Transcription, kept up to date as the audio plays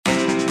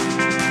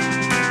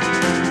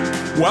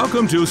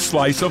Welcome to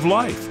Slice of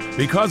Life.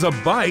 Because a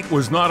bite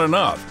was not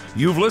enough,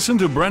 you've listened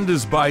to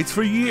Brenda's Bites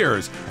for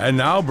years, and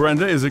now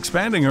Brenda is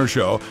expanding her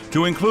show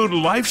to include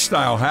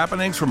lifestyle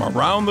happenings from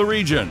around the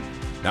region.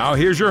 Now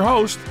here's your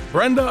host,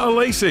 Brenda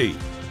Alesi.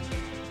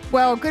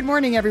 Well, good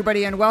morning,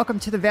 everybody, and welcome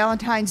to the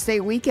Valentine's Day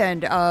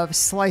weekend of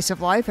Slice of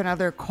Life,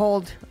 another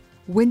cold,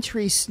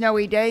 wintry,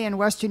 snowy day in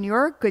Western New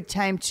York. Good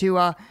time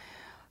to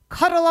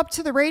cuddle up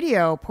to the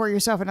radio, pour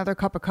yourself another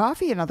cup of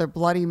coffee, another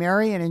Bloody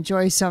Mary, and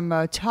enjoy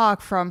some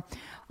talk from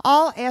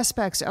all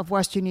aspects of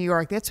Western New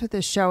York. That's what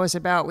this show is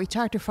about. We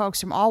talk to folks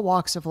from all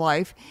walks of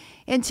life.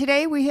 And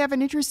today we have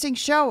an interesting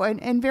show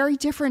and very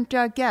different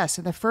guests.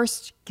 In the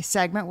first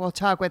segment, we'll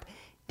talk with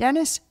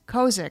Dennis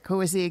Kozik, who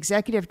is the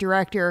Executive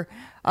Director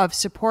of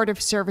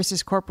Supportive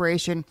Services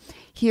Corporation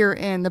here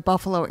in the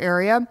Buffalo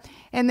area.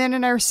 And then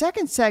in our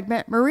second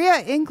segment,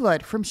 Maria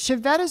Englund from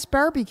Chevetta's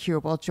Barbecue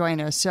will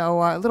join us.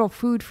 So a little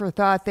food for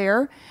thought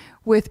there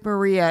with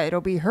Maria.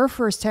 It'll be her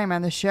first time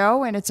on the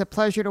show, and it's a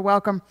pleasure to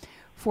welcome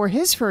for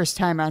his first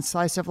time on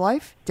Slice of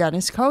Life,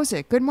 Dennis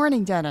Kozik. Good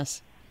morning,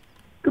 Dennis.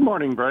 Good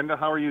morning, Brenda.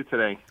 How are you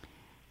today?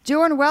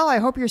 Doing well. I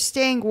hope you're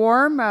staying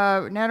warm.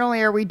 Not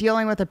only are we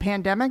dealing with a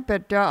pandemic,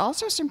 but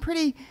also some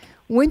pretty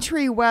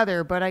wintry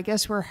weather. But I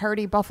guess we're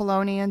hardy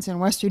Buffalonians and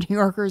Western New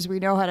Yorkers. We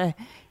know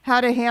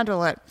how to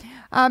handle it.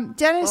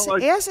 Dennis,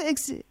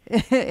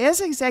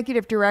 as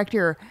Executive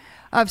Director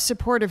of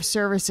Supportive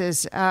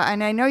Services,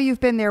 and I know you've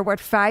been there,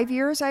 5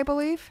 years, I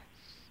believe?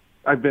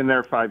 I've been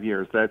there 5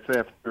 years. That's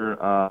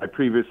after I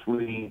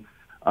previously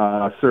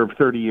served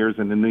 30 years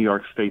in the New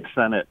York State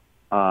Senate.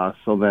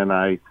 So then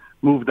I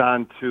moved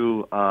on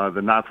to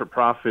the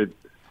not-for-profit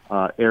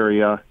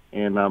area,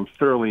 and I'm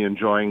thoroughly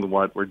enjoying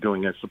what we're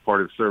doing at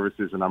Supportive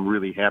Services, and I'm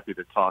really happy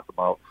to talk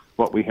about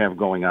what we have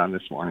going on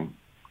this morning.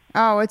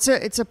 Oh, it's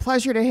a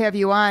pleasure to have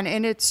you on.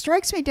 And it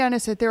strikes me,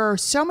 Dennis, that there are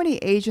so many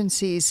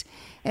agencies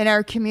in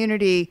our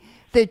community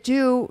that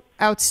do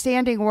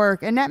outstanding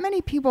work, and not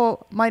many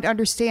people might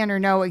understand or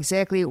know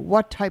exactly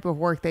what type of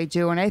work they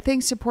do. And I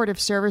think Supportive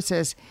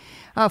Services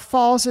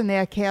falls in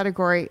that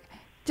category.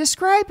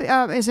 Describe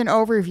as an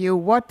overview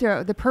what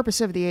the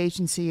purpose of the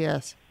agency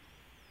is.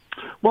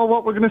 Well,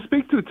 what we're going to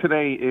speak to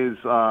today is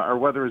our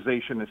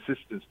weatherization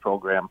assistance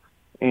program.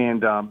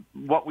 And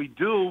what we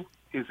do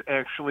is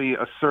actually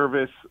a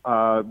service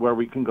where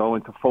we can go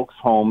into folks'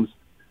 homes,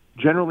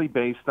 generally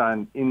based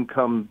on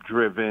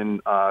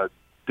income-driven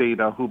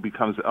data, who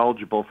becomes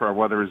eligible for our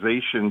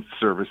weatherization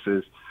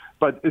services.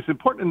 But it's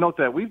important to note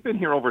that we've been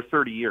here over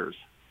 30 years.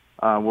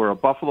 We're a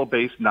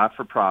Buffalo-based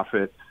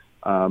not-for-profit.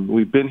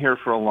 We've been here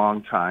for a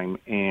long time,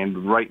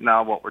 and right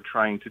now what we're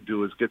trying to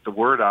do is get the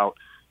word out,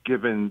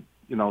 given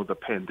the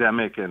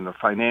pandemic and the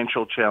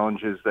financial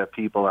challenges that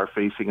people are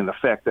facing, and the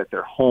fact that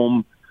they're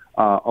home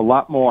a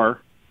lot more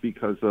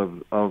because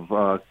of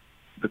the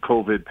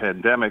COVID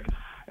pandemic.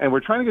 And we're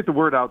trying to get the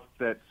word out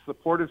that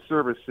Supportive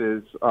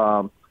Services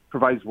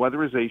provides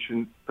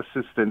weatherization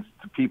assistance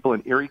to people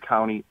in Erie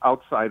County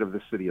outside of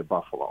the city of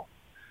Buffalo.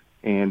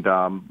 And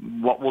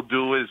what we'll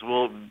do is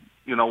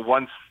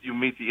once you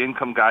meet the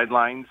income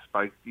guidelines,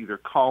 by either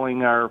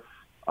calling our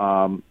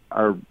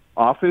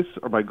office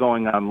or by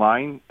going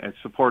online at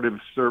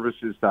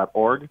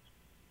supportiveservices.org,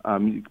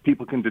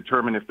 people can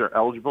determine if they're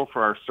eligible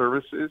for our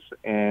services,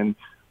 and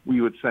we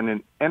would send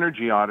an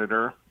energy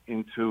auditor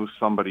into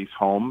somebody's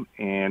home,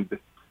 and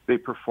they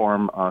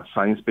perform a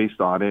science-based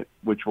audit,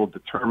 which will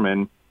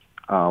determine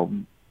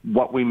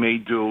what we may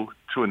do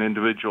to an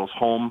individual's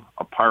home,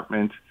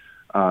 apartment,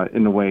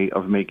 in the way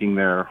of making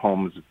their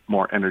homes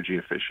more energy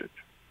efficient.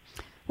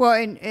 Well,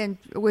 and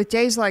with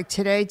days like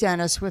today,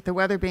 Dennis, with the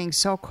weather being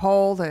so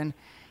cold, and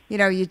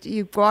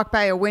you walk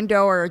by a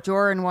window or a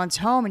door in one's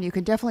home, and you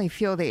can definitely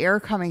feel the air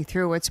coming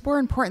through. It's more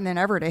important than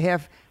ever to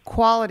have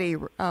quality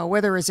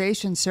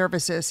weatherization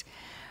services.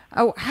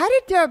 How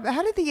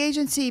did the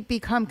agency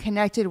become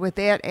connected with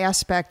that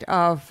aspect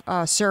of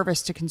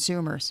service to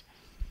consumers?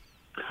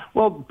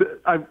 Well,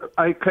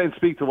 I can't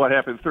speak to what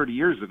happened 30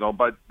 years ago,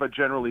 but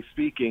generally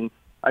speaking,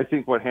 I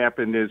think what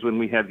happened is when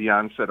we had the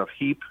onset of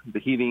HEAP, the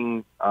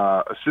Heating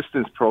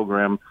Assistance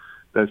Program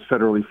that's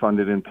federally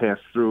funded and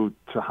passed through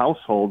to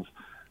households,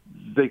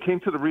 they came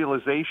to the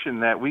realization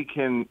that we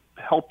can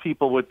help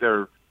people with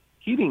their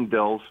heating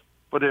bills,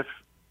 but if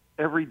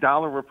every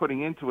dollar we're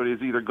putting into it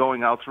is either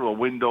going out through a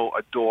window,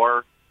 a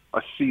door,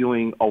 a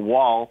ceiling, a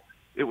wall,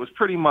 it was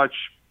pretty much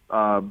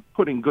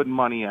putting good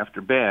money after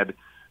bad.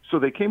 So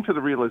they came to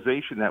the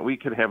realization that we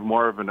could have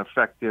more of an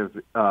effective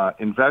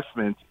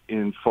investment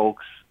in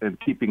folks and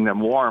keeping them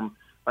warm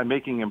by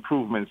making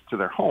improvements to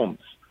their homes.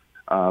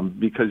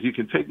 Because you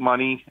can take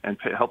money and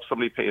help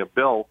somebody pay a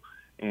bill,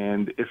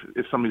 and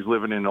if somebody's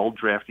living in an old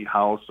drafty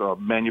house,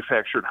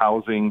 manufactured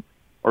housing,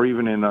 or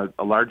even in a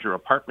larger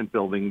apartment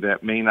building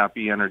that may not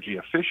be energy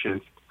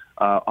efficient,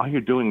 all you're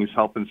doing is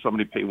helping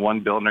somebody pay one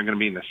bill, and they're going to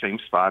be in the same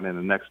spot in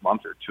the next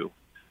month or two.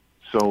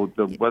 So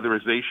the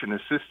weatherization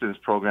assistance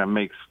program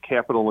makes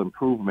capital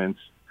improvements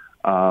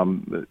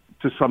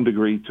to some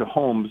degree to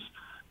homes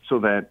so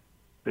that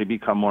they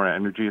become more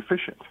energy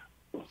efficient.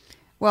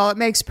 Well, it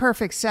makes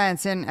perfect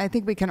sense, and I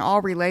think we can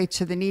all relate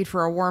to the need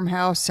for a warm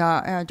house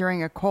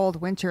during a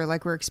cold winter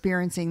like we're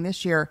experiencing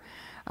this year.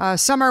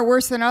 Some are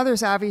worse than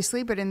others,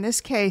 obviously, but in this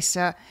case,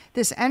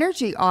 this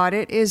energy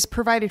audit is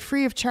provided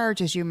free of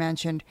charge, as you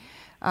mentioned.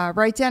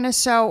 Right, Dennis?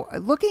 So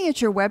looking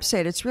at your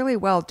website, it's really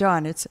well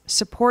done. It's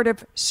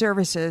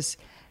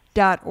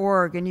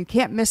supportiveservices.org, and you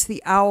can't miss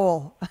the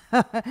owl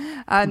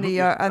on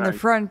the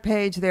front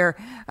page there.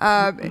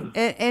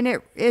 And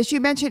it, as you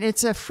mentioned,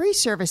 it's a free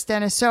service,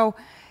 Dennis. So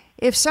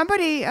if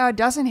somebody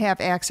doesn't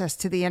have access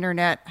to the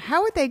internet,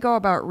 how would they go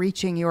about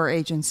reaching your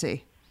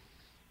agency?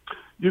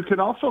 You can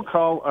also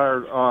call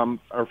our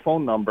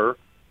phone number,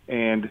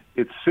 and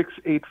it's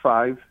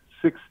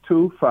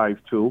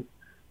 685-6252,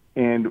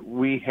 and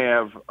we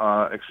have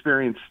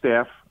experienced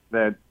staff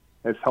that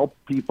has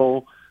helped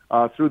people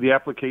through the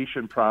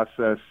application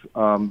process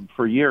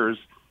for years.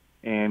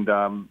 And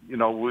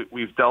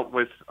we've dealt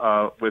with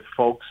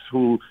folks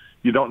who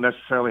you don't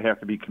necessarily have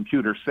to be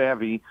computer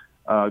savvy.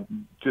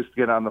 Just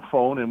get on the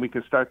phone, and we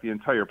can start the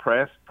entire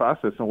process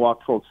and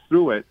walk folks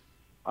through it.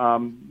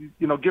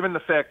 Given the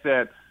fact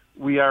that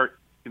we are,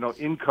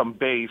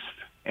 income-based,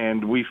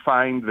 and we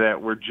find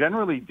that we're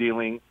generally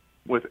dealing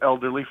with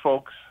elderly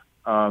folks,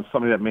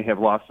 somebody that may have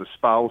lost a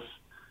spouse,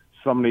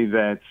 somebody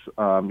that's,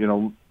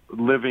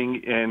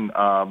 living in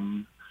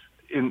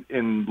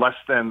less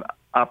than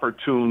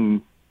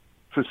opportune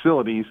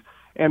facilities.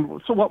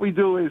 And so what we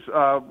do is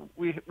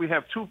we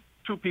have two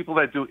people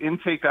that do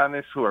intake on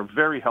this who are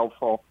very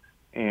helpful.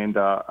 And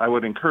I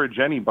would encourage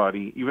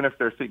anybody, even if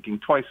they're thinking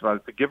twice about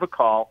it, to give a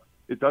call.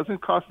 It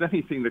doesn't cost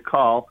anything to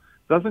call.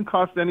 Doesn't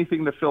cost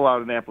anything to fill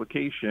out an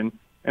application.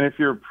 And if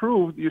you're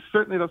approved, it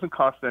certainly doesn't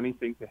cost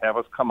anything to have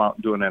us come out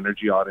and do an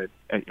energy audit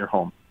at your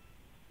home.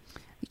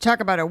 You talk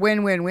about a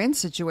win-win-win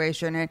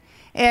situation.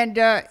 And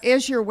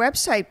as your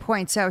website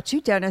points out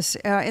too, Dennis,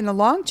 in the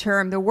long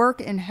term, the work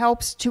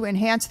helps to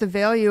enhance the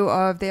value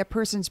of that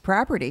person's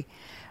property.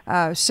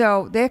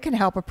 So that can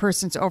help a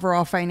person's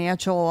overall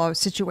financial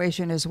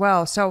situation as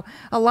well. So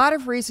a lot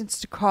of reasons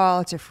to call.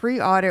 It's a free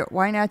audit.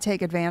 Why not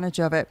take advantage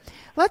of it?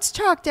 Let's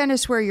talk,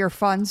 Dennis, where your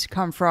funds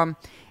come from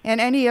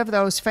and any of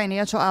those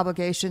financial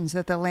obligations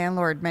that the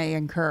landlord may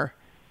incur.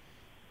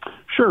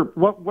 Sure.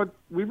 What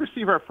we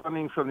receive our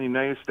funding from the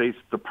United States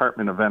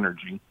Department of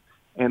Energy,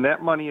 and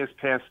that money is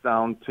passed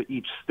down to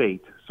each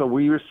state. So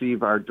we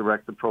receive our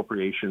direct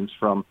appropriations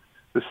from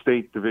the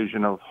State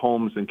Division of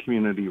Homes and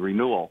Community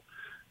Renewal.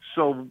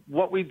 So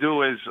what we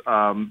do is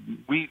I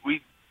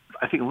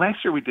think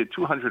last year we did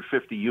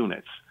 250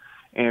 units,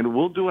 and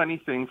we'll do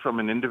anything from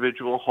an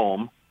individual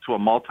home to a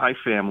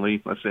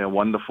multifamily, let's say a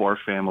 1-to-4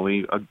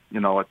 family, a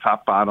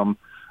top-bottom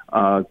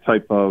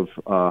type of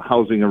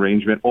housing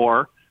arrangement,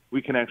 or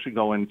we can actually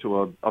go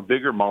into a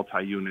bigger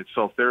multi-unit.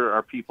 So if there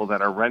are people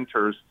that are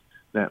renters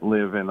that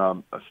live in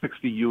a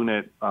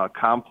 60-unit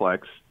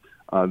complex,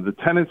 the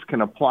tenants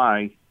can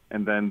apply,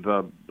 and then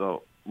the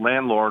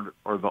landlord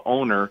or the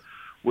owner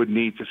would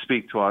need to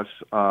speak to us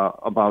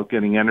about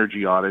getting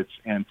energy audits.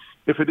 And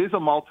if it is a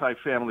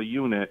multi-family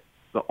unit,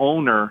 the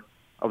owner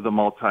of the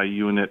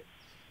multi-unit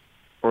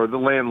or the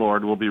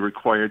landlord will be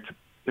required to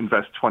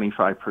invest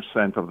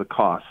 25% of the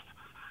cost.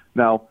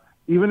 Now,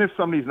 even if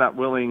somebody's not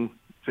willing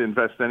to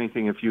invest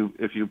anything, if you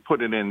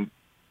put it in,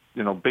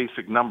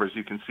 basic numbers,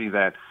 you can see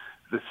that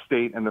the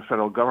state and the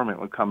federal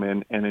government would come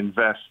in and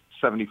invest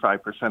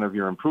 75% of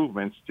your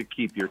improvements to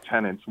keep your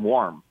tenants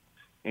warm.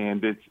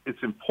 And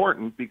it's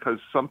important because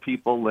some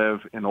people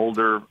live in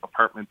older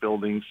apartment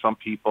buildings. Some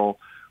people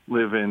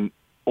live in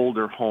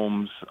older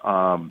homes,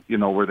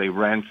 where they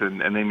rent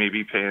and they may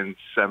be paying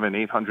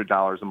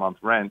 $700-800 a month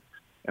rent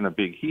and a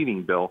big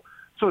heating bill.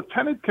 So a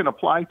tenant can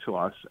apply to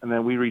us, and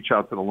then we reach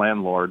out to the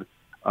landlord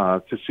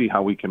to see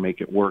how we can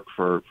make it work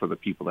for the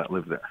people that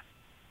live there.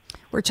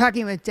 We're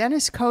talking with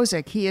Dennis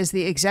Kozik. He is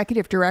the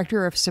Executive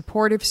Director of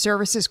Supportive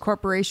Services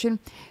Corporation,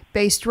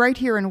 based right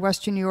here in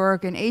Western New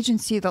York, an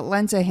agency that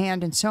lends a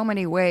hand in so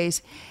many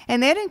ways,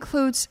 and that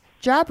includes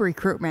job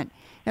recruitment.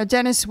 Now,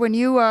 Dennis, when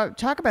you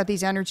talk about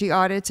these energy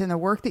audits and the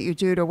work that you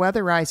do to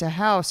weatherize a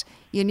house,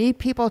 you need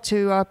people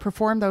to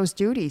perform those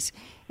duties.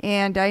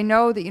 And I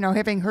know that,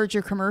 having heard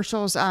your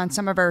commercials on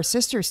some of our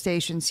sister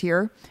stations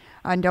here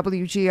on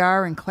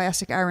WGR and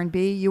Classic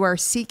R&B, you are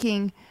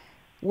seeking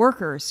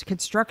workers,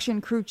 construction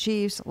crew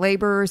chiefs,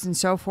 laborers, and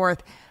so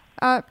forth.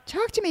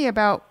 Talk to me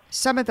about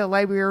some of the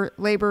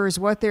laborers,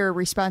 what their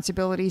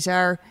responsibilities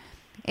are,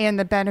 and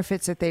the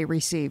benefits that they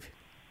receive.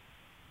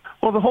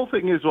 Well, the whole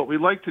thing is what we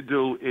like to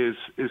do is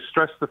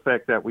stress the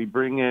fact that we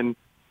bring in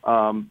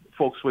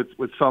folks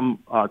with some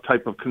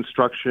type of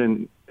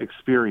construction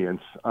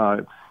experience.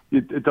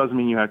 It doesn't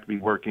mean you have to be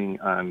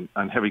working on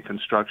heavy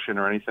construction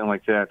or anything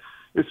like that.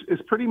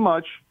 It's pretty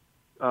much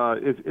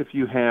if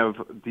you have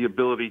the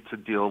ability to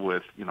deal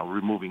with,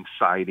 removing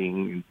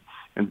siding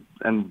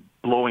and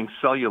blowing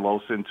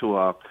cellulose into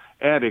a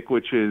attic,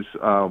 which is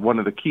one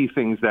of the key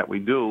things that we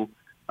do.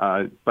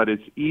 But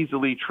it's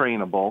easily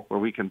trainable, where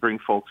we can bring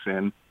folks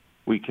in.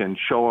 We can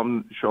show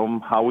them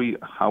how we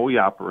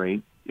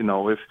operate.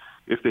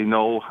 If they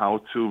know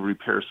how to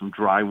repair some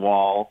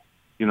drywall,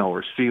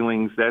 or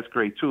ceilings. That's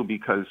great too,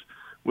 because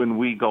when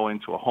we go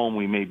into a home,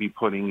 we may be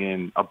putting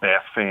in a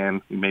bath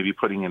fan, we may be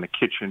putting in a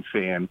kitchen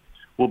fan.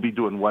 We'll be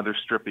doing weather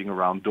stripping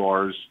around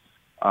doors.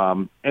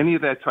 Any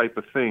of that type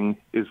of thing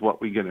is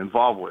what we get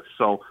involved with.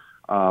 So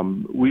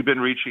we've been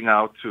reaching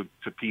out to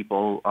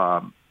people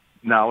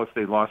now if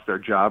they lost their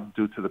job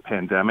due to the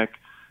pandemic.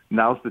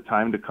 Now's the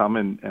time to come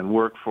and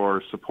work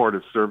for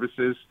supportive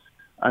services.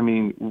 I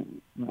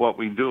mean, what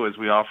we do is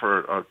we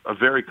offer a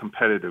very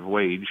competitive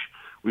wage.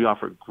 We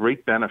offer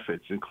great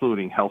benefits,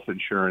 including health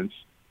insurance,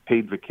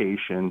 paid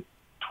vacation,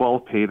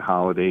 12 paid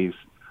holidays,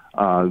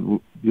 the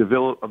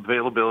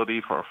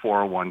availability for a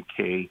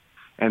 401k.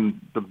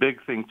 And the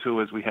big thing, too,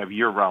 is we have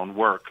year-round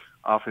work.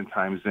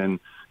 Oftentimes in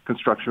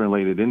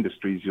construction-related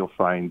industries, you'll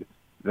find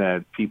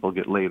that people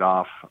get laid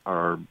off,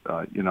 or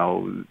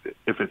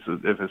if it's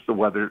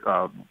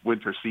the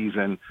winter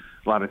season,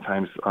 a lot of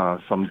times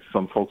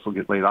some folks will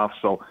get laid off.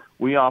 So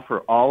we offer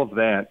all of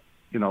that,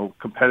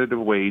 competitive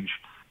wage.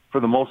 For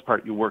the most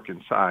part, you work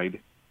inside,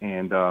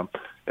 and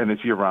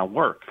it's year-round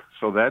work.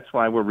 So that's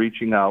why we're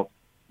reaching out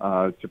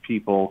to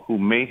people who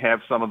may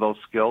have some of those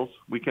skills.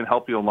 We can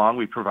help you along.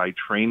 We provide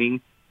training,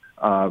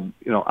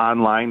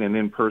 online and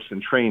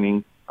in-person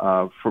training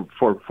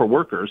for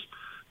workers.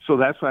 So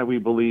that's why we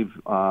believe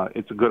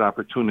it's a good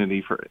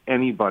opportunity for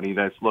anybody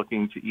that's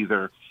looking to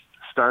either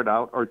start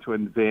out or to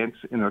advance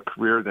in a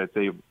career that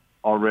they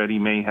already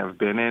may have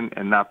been in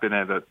and not been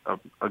at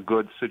a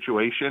good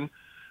situation.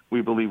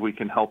 We believe we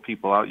can help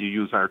people out. You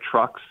use our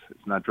trucks.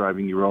 It's not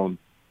driving your own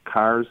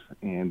cars.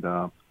 And,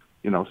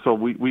 so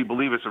we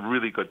believe it's a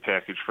really good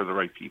package for the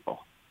right people.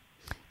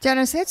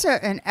 Dennis, that's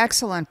an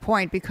excellent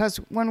point, because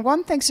when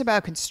one thinks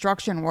about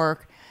construction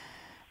work,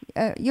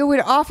 you would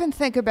often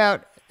think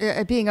about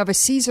being of a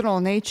seasonal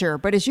nature.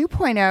 But as you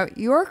point out,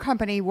 your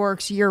company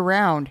works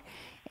year-round,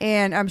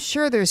 and I'm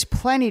sure there's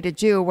plenty to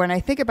do. When I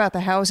think about the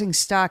housing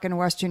stock in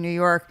Western New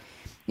York,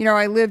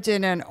 I lived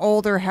in an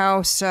older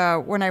house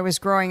when I was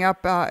growing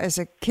up as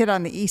a kid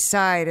on the east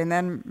side, and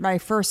then my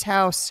first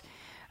house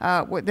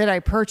that I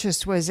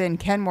purchased was in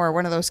Kenmore,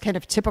 one of those kind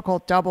of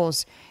typical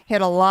doubles.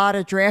 Had a lot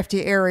of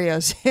drafty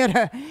areas.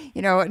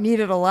 It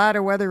needed a lot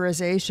of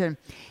weatherization.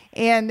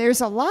 And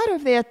there's a lot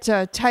of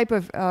that type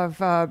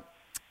of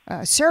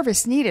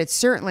service needed,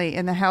 certainly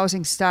in the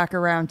housing stock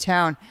around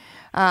town.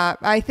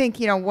 I think,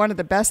 one of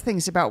the best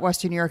things about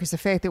Western New York is the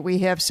fact that we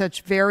have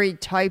such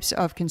varied types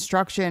of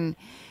construction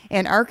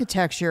and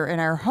architecture in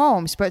our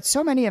homes, but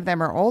so many of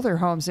them are older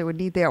homes that would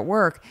need that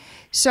work.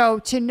 So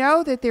to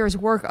know that there's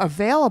work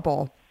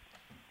available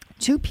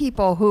to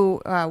people who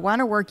want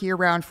to work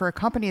year-round for a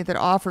company that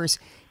offers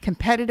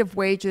competitive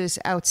wages,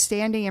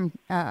 outstanding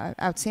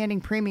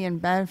premium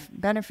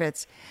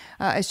benefits,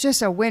 it's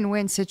just a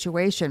win-win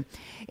situation.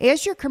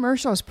 As your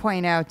commercials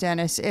point out,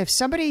 Dennis, if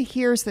somebody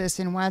hears this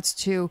and wants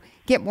to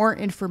get more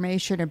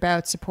information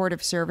about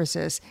supportive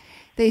services,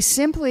 they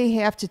simply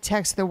have to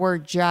text the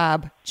word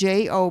JOB,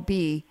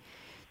 J-O-B,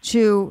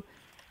 to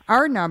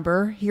our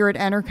number here at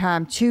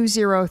Entercom,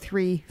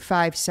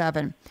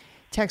 20357.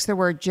 Text the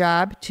word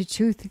JOB to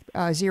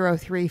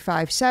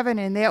 20357,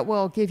 and that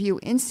will give you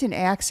instant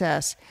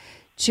access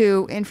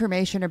to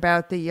information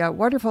about the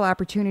wonderful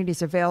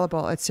opportunities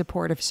available at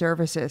Supportive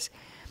Services.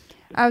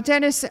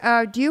 Dennis,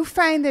 do you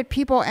find that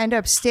people end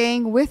up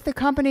staying with the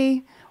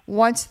company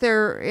once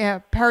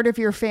they're part of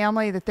your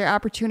family, that their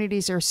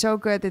opportunities are so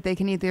good that they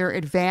can either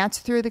advance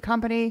through the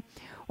company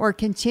or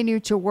continue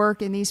to work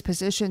in these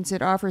positions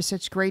that offer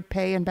such great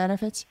pay and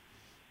benefits?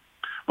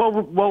 Well,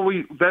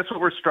 that's what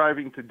we're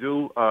striving to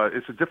do.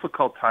 It's a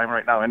difficult time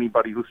right now.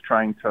 Anybody who's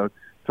trying to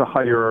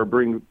hire or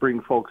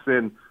bring folks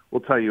in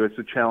will tell you it's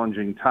a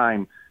challenging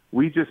time.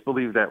 We just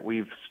believe that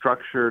we've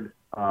structured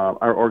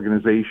our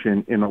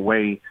organization in a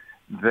way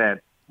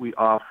that we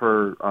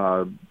offer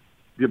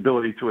the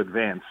ability to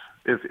advance.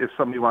 If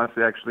somebody wants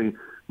to actually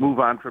move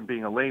on from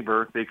being a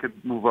laborer, they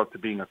could move up to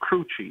being a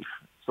crew chief.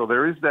 So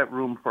there is that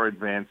room for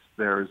advance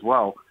there as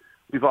well.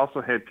 We've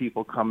also had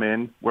people come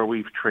in where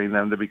we've trained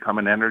them to become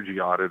an energy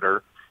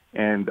auditor,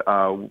 and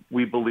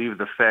we believe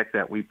the fact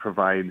that we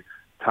provide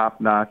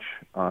top-notch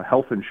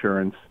health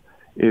insurance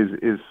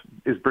is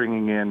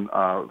bringing in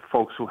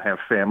folks who have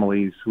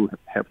families, who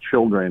have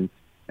children,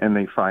 and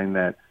they find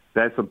that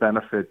that's a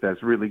benefit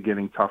that's really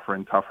getting tougher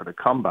and tougher to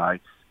come by.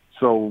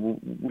 So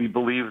we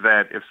believe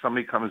that if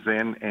somebody comes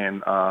in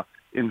and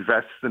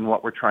invests in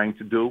what we're trying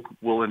to do,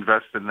 we'll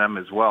invest in them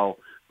as well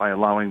by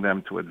allowing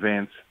them to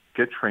advance,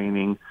 get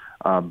training,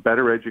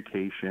 better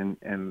education,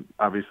 and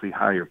obviously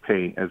higher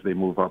pay as they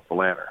move up the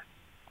ladder.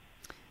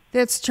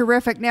 That's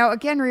terrific. Now,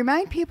 again,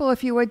 remind people,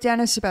 if you would,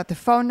 Dennis, about the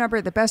phone number,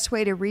 the best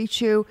way to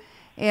reach you.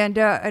 And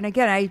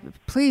again, I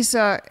please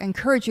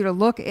encourage you to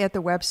look at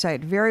the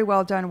website. Very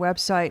well done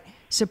website,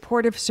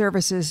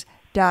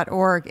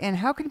 supportiveservices.org. And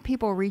how can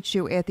people reach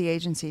you at the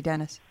agency,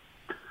 Dennis?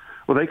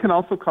 Well, they can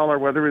also call our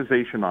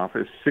weatherization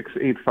office,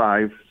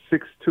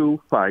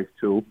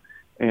 685-6252.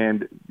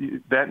 And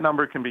that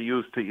number can be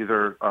used to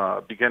either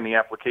begin the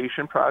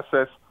application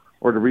process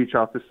or to reach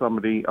out to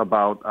somebody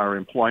about our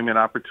employment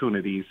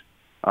opportunities.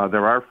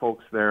 There are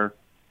folks there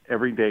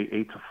every day,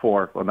 8 to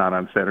 4. Well, not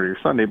on Saturday or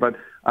Sunday, but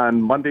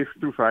on Monday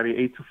through Friday,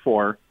 8 to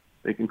 4.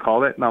 They can call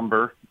that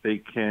number. They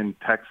can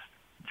text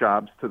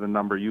jobs to the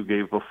number you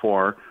gave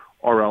before,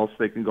 or else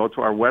they can go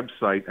to our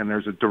website, and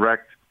there's a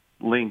direct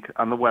link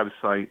on the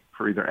website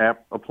for either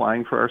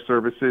applying for our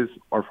services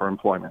or for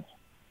employment.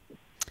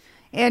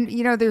 And,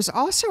 there's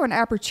also an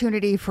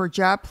opportunity for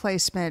job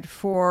placement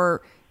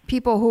for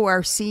people who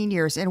are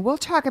seniors. And we'll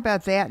talk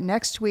about that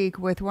next week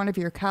with one of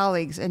your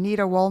colleagues,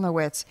 Anita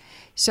Wolnowitz.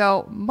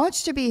 So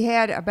much to be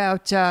had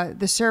about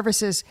the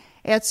services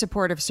at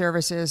Supportive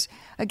Services.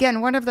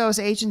 Again, one of those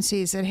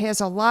agencies that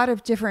has a lot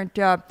of different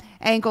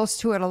angles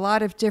to it, a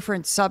lot of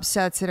different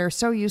subsets that are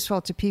so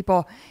useful to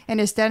people. And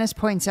as Dennis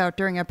points out,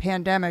 during a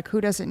pandemic,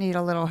 who doesn't need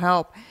a little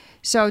help?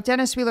 So,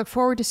 Dennis, we look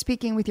forward to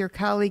speaking with your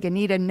colleague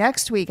Anita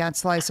next week on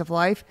Slice of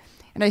Life.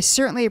 And I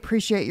certainly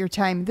appreciate your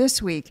time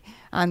this week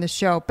on the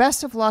show.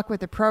 Best of luck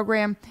with the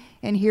program.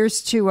 And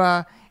here's to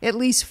at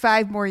least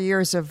 5 more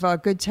years of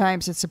good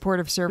times at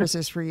Supportive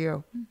Services for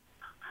you.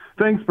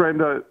 Thanks,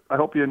 Brenda. I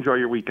hope you enjoy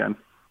your weekend.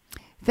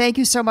 Thank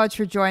you so much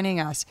for joining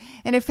us.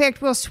 And in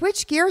fact, we'll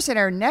switch gears in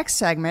our next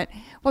segment.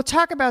 We'll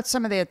talk about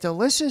some of that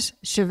delicious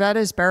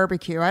Chevetta's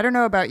barbecue. I don't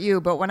know about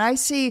you, but when I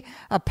see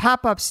a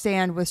pop-up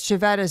stand with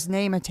Chevetta's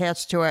name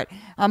attached to it,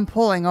 I'm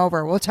pulling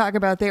over. We'll talk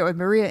about that with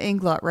Maria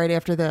Inglot right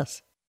after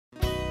this.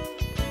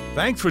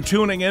 Thanks for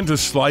tuning in to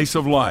Slice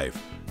of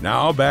Life.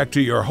 Now back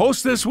to your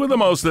hostess with the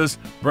mostest,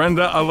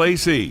 Brenda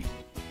Alesi.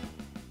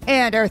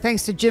 And our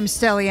thanks to Jim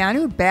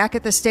Stellianu back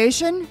at the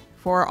station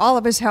for all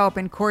of his help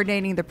in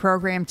coordinating the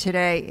program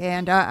today.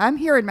 And I'm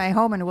here in my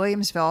home in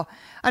Williamsville,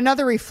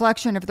 another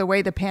reflection of the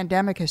way the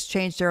pandemic has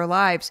changed our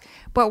lives.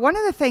 But one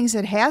of the things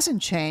that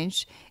hasn't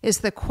changed is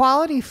the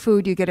quality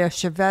food you get at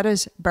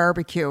Chevetta's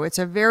Barbecue. It's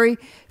a very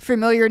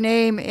familiar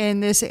name in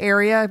this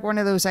area, one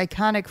of those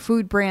iconic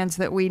food brands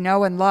that we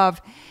know and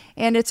love.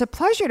 And it's a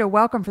pleasure to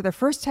welcome for the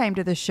first time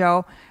to the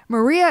show,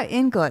 Maria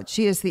Inglot.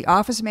 She is the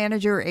office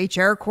manager,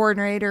 HR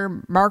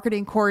coordinator,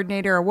 marketing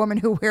coordinator, a woman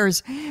who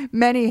wears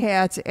many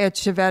hats at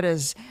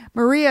Chevetta's.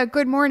 Maria,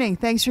 good morning.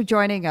 Thanks for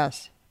joining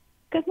us.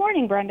 Good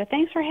morning, Brenda.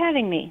 Thanks for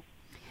having me.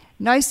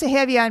 Nice to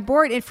have you on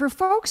board. And for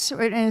folks,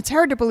 and it's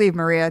hard to believe,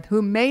 Maria,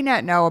 who may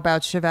not know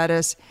about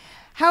Chevetta's,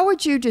 how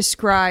would you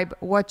describe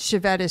what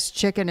Chevetta's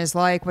chicken is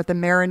like, what the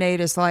marinade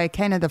is like,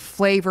 kind of the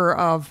flavor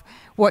of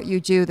what you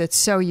do that's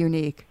so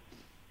unique?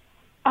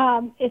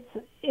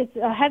 It's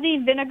a heavy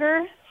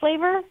vinegar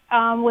flavor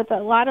with a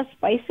lot of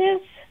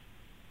spices,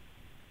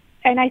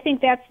 and I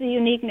think that's the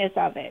uniqueness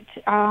of it.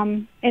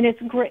 And it's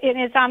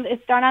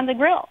done on the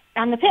grill,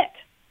 on the pit,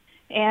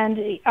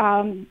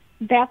 and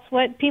that's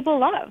what people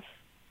love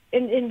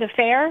in the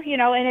fair,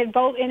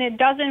 and it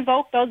does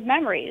invoke those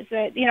memories.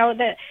 That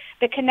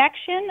the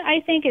connection, I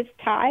think, is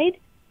tied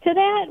to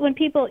that when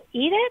people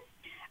eat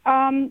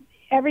it.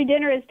 Every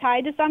dinner is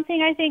tied to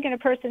something, I think, in a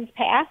person's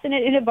past, and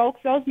it evokes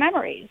those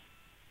memories.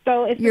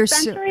 So it's a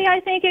sensory, I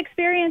think,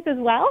 experience as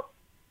well.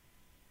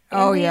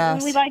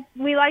 Yes.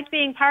 We like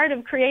being part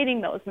of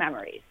creating those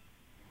memories.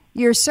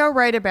 You're so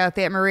right about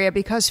that, Maria,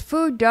 because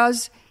food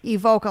does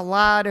evoke a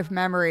lot of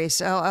memories,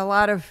 a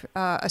lot of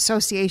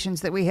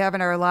associations that we have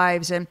in our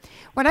lives. And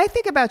when I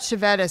think about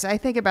Chevetta's, I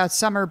think about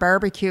summer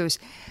barbecues.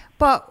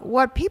 But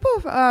what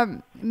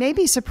people may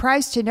be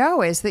surprised to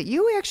know is that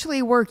you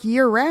actually work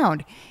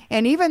year-round.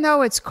 And even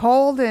though it's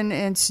cold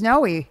and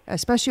snowy,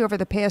 especially over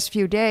the past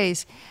few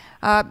days,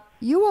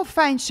 you will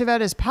find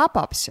Chevetta's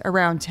pop-ups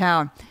around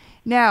town.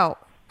 Now,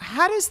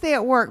 how does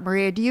that work,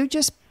 Maria? Do you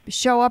just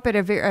show up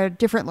at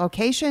different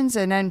locations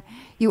and then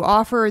you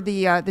offer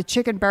the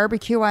chicken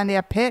barbecue on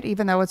that pit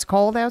even though it's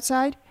cold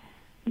outside?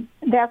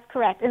 That's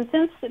correct. And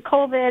since the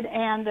COVID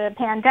and the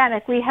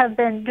pandemic, we have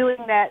been doing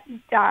that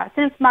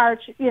since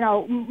March,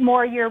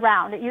 more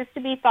year-round. It used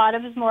to be thought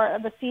of as more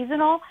of a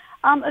seasonal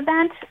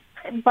event,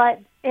 but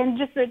in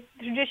just the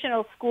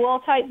traditional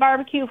school-type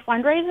barbecue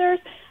fundraisers.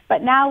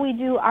 But now we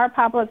do our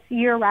pop-ups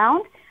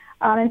year-round.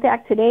 In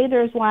fact, today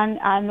there's one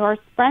on North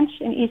French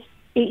in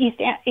East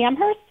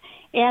Amherst,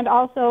 and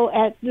also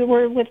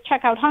we're with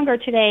Checkout Hunger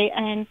today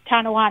in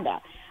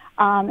Tonawanda.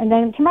 And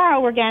then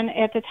tomorrow we're again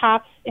at the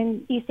Tops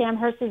in East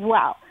Amherst as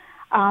well,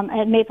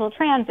 at Maple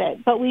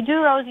Transit. But we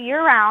do those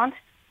year-round.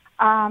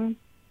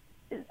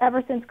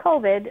 Ever since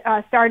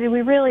COVID started,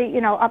 we really,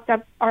 upped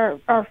up our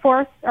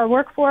workforce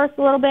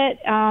a little bit,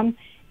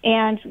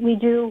 and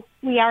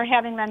we are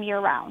having them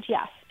year-round,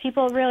 yes.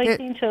 People really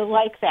seem to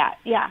like that,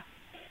 yeah.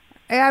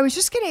 I was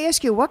just going to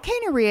ask you, what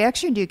kind of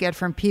reaction do you get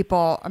from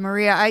people,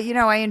 Maria?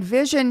 I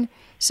envision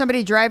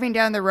somebody driving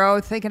down the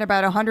road thinking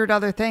about 100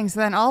 other things,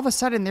 then all of a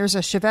sudden there's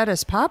a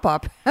Chevetta's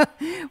pop-up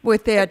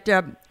with that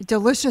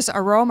delicious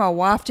aroma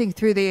wafting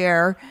through the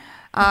air.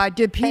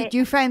 Do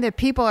you find that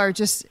people are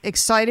just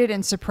excited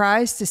and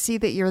surprised to see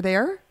that you're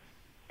there?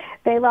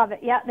 They love it,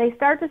 yeah. They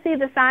start to see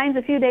the signs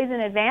a few days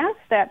in advance,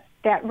 that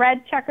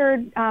red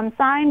checkered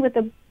sign with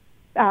the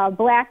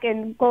black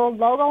and gold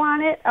logo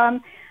on it.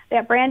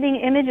 That branding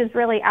image is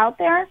really out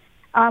there.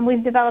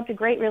 We've developed a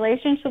great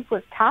relationship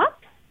with Tops.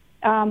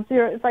 So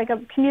it's like a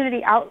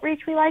community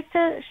outreach we like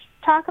to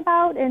talk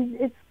about,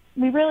 and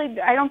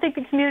I don't think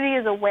the community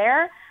is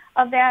aware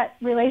of that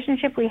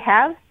relationship we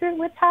have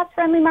with Tops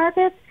Friendly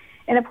Markets.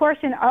 And a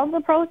portion of the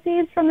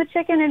proceeds from the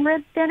chicken and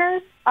ribs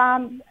dinners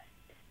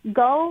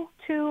go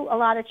to a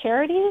lot of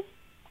charities.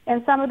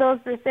 And some of those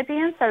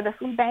recipients are the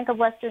Food Bank of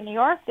Western New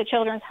York, the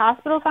Children's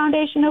Hospital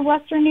Foundation of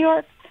Western New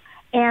York,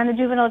 and the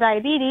Juvenile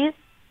Diabetes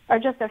are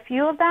just a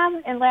few of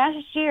them. And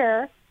last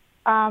year,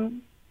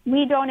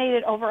 we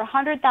donated over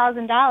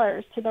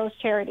 $100,000 to those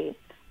charities.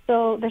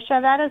 So the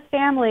Chevettas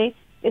family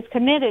is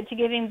committed to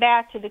giving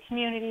back to the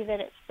community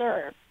that it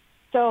serves.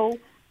 So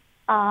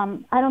I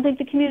don't think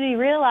the community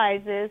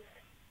realizes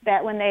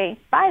that when they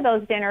buy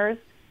those dinners,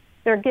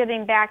 they're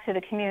giving back to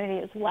the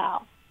community as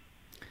well.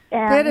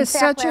 And that is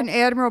such an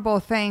admirable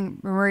thing,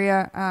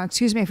 Maria.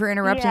 Excuse me for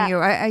interrupting you.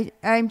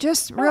 I'm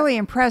just really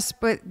impressed,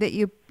 that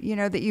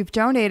you've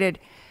donated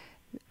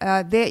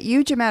that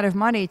huge amount of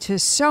money to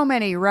so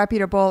many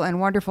reputable and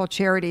wonderful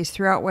charities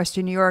throughout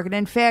Western New York. And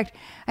in fact,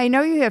 I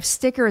know you have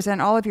stickers on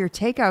all of your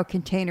takeout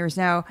containers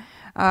now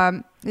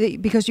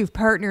because you've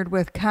partnered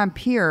with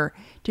Compeer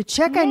to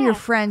check on your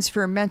friends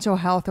for mental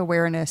health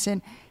awareness.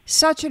 And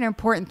such an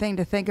important thing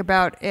to think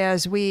about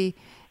as we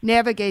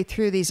navigate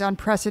through these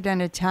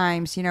unprecedented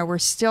times. We're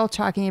still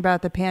talking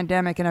about the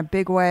pandemic in a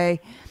big way,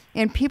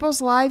 and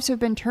people's lives have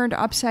been turned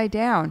upside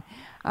down.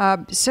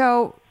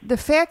 So the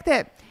fact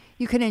that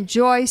you can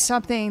enjoy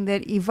something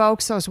that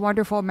evokes those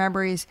wonderful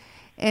memories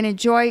and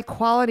enjoy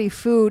quality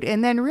food,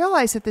 and then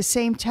realize at the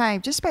same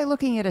time, just by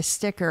looking at a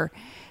sticker,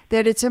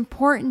 that it's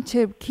important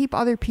to keep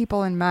other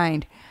people in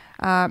mind.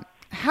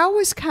 How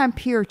was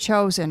Compeer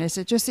chosen? Is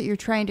it just that you're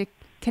trying to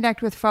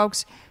connect with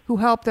folks who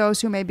help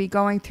those who may be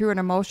going through an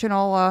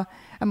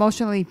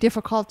emotionally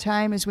difficult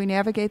time as we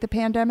navigate the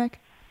pandemic?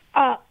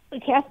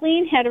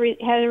 Kathleen had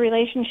a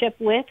relationship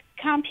with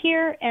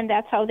Compeer, and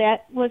that's how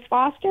that was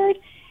fostered.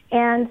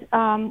 And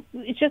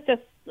it's just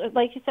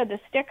like you said, the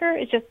sticker.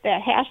 It's just the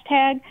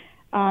hashtag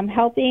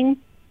helping.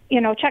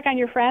 Check on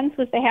your friends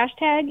was the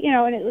hashtag.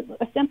 And it was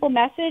a simple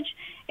message.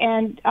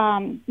 And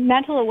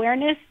mental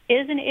awareness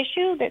is an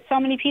issue that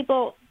so many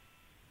people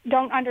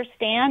don't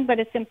understand, but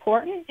it's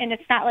important, and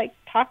it's not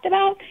talked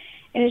about.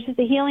 And it's just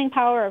the healing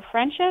power of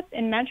friendship,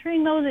 and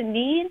mentoring those in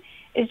need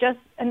is just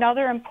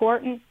another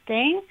important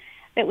thing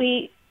that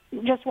we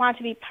just want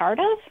to be part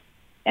of.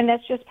 And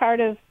that's just part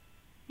of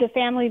the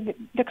family,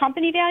 the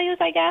company values,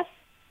 I guess.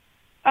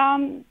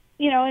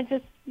 It's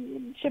just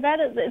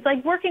Chevetta. It's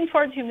like working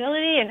towards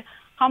humility and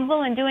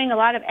humble and doing a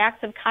lot of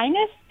acts of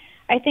kindness,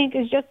 I think,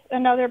 is just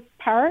another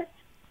part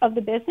of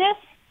the business.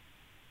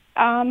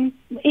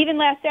 Even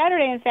last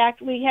Saturday, in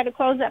fact, we had to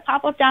close that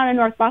pop-up down in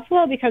North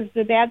Buffalo because of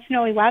the bad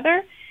snowy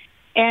weather.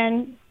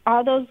 And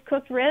all those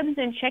cooked ribs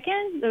and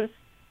chicken, there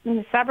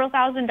was several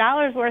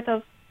 $1,000s worth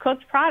of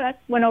cooked products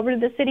went over to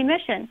the city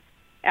mission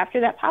after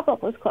that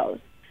pop-up was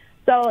closed.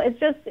 So it's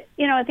just,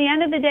 at the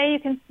end of the day, you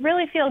can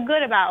really feel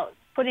good about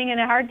putting in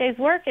a hard day's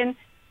work and,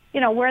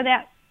 where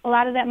a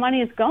lot of that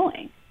money is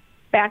going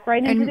back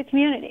right into the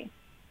community.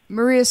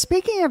 Maria,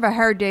 speaking of a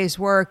hard day's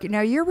work,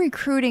 now you're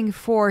recruiting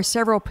for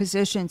several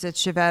positions at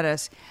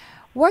Chevettas.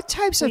 What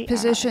types of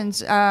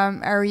positions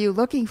are you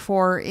looking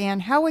for,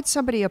 and how would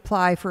somebody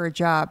apply for a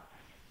job?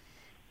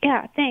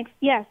 Yeah, thanks.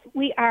 Yes,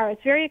 we are.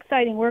 It's very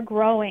exciting. We're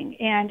growing,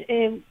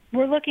 and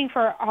we're looking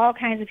for all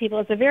kinds of people.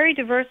 It's a very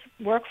diverse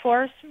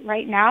workforce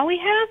right now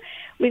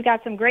We've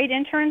got some great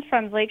interns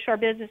from Lakeshore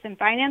Business and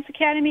Finance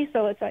Academy,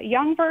 so it's a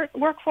young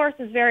workforce.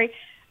 It's very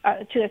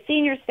to a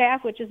senior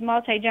staff, which is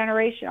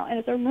multi-generational, and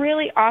it's a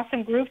really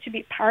awesome group to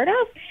be part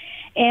of.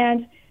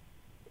 And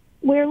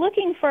we're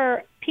looking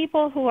for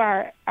people who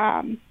are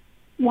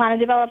want to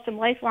develop some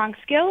lifelong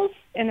skills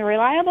and they're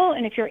reliable.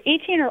 And if you're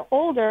 18 or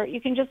older,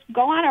 you can just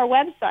go on our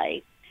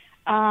website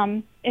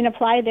and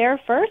apply there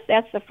first.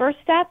 That's the first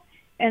step.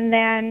 And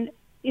then,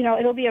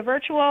 it'll be a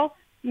virtual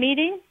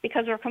meeting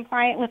because we're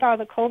compliant with all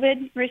the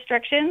COVID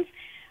restrictions.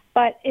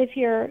 But if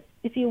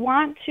you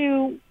want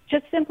to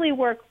just simply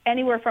work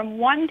anywhere from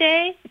one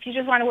day, if you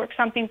just want to work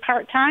something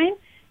part-time,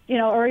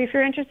 or if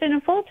you're interested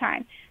in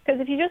full-time. Because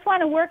if you just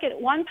want to work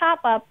at one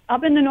pop-up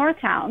up in the North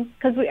Town,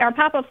 because our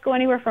pop-ups go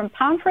anywhere from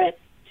Pomfret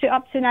to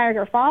up to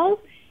Niagara Falls,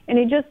 and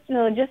you just,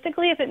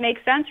 logistically, if it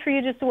makes sense for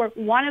you just to work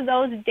one of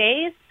those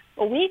days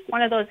a week,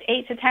 one of those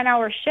 8 to 10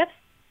 hour shifts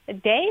a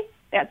day,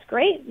 that's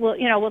great.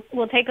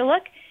 We'll take a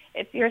look.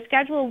 If your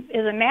schedule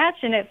is a match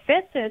and it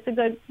fits and it's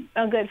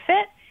a good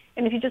fit,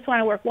 and if you just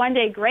want to work one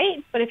day,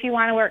 great. But if you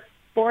want to work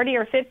 40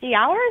 or 50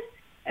 hours,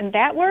 and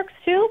that works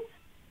too,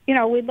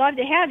 we'd love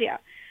to have you.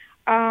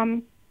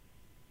 And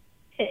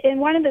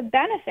one of the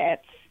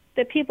benefits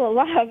that people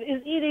love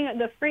is eating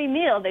the free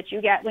meal that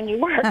you get when you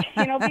work.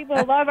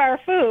 People love our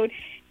food.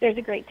 There's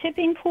a great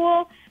tipping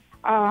pool.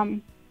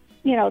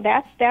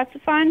 That's a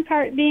fun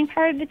part, being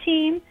part of the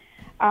team.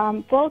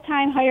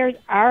 Full-time hires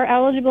are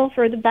eligible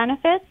for the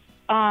benefits.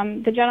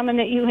 The gentleman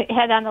that you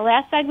had on the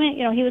last segment,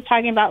 he was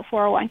talking about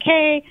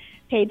 401k,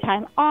 paid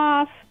time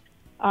off,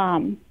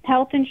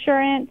 health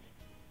insurance,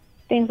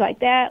 things like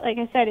that. Like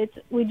I said,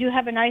 we do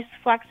have a nice,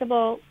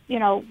 flexible,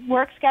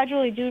 work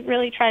schedule. We do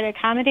really try to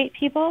accommodate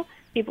people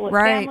people with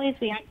Right. families.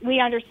 We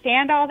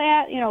understand all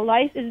that. You know,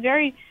 life is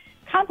very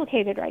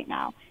complicated right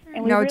now,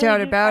 and we No really doubt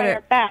do about try it.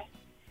 our best.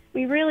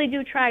 We really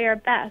do try our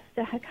best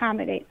to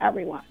accommodate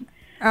everyone.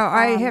 Oh,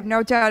 I have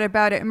no doubt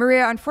about it.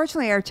 Maria,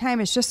 unfortunately, our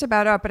time is just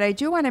about up, but I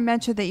do want to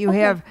mention that you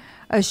have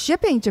a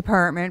shipping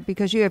department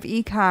because you have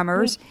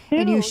e-commerce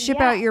and you ship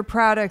out your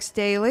products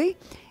daily.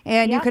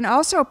 And you can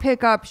also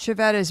pick up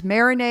Chevetta's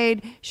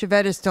marinade,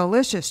 Chevetta's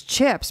delicious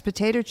chips,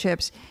 potato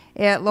chips,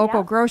 at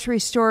local grocery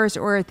stores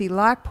or at the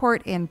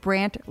Lockport and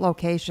Brant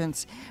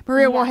locations.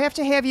 Maria, we'll have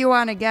to have you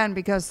on again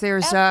because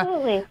there's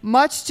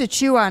much to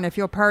chew on, if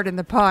you'll pardon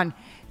the pun.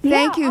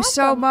 Thank you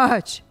so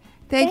much.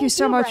 Thank you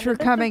so much for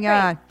coming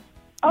on.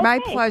 My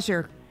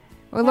pleasure.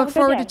 We look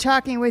forward to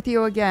talking with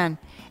you again.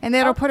 And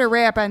that'll put a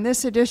wrap on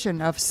this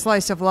edition of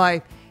Slice of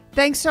Life.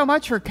 Thanks so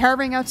much for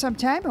carving out some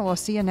time, and we'll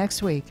see you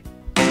next week.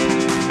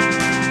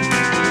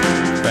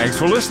 Thanks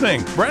for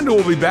listening. Brenda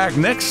will be back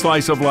next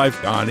Slice of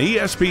Life on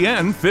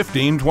ESPN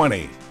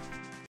 1520.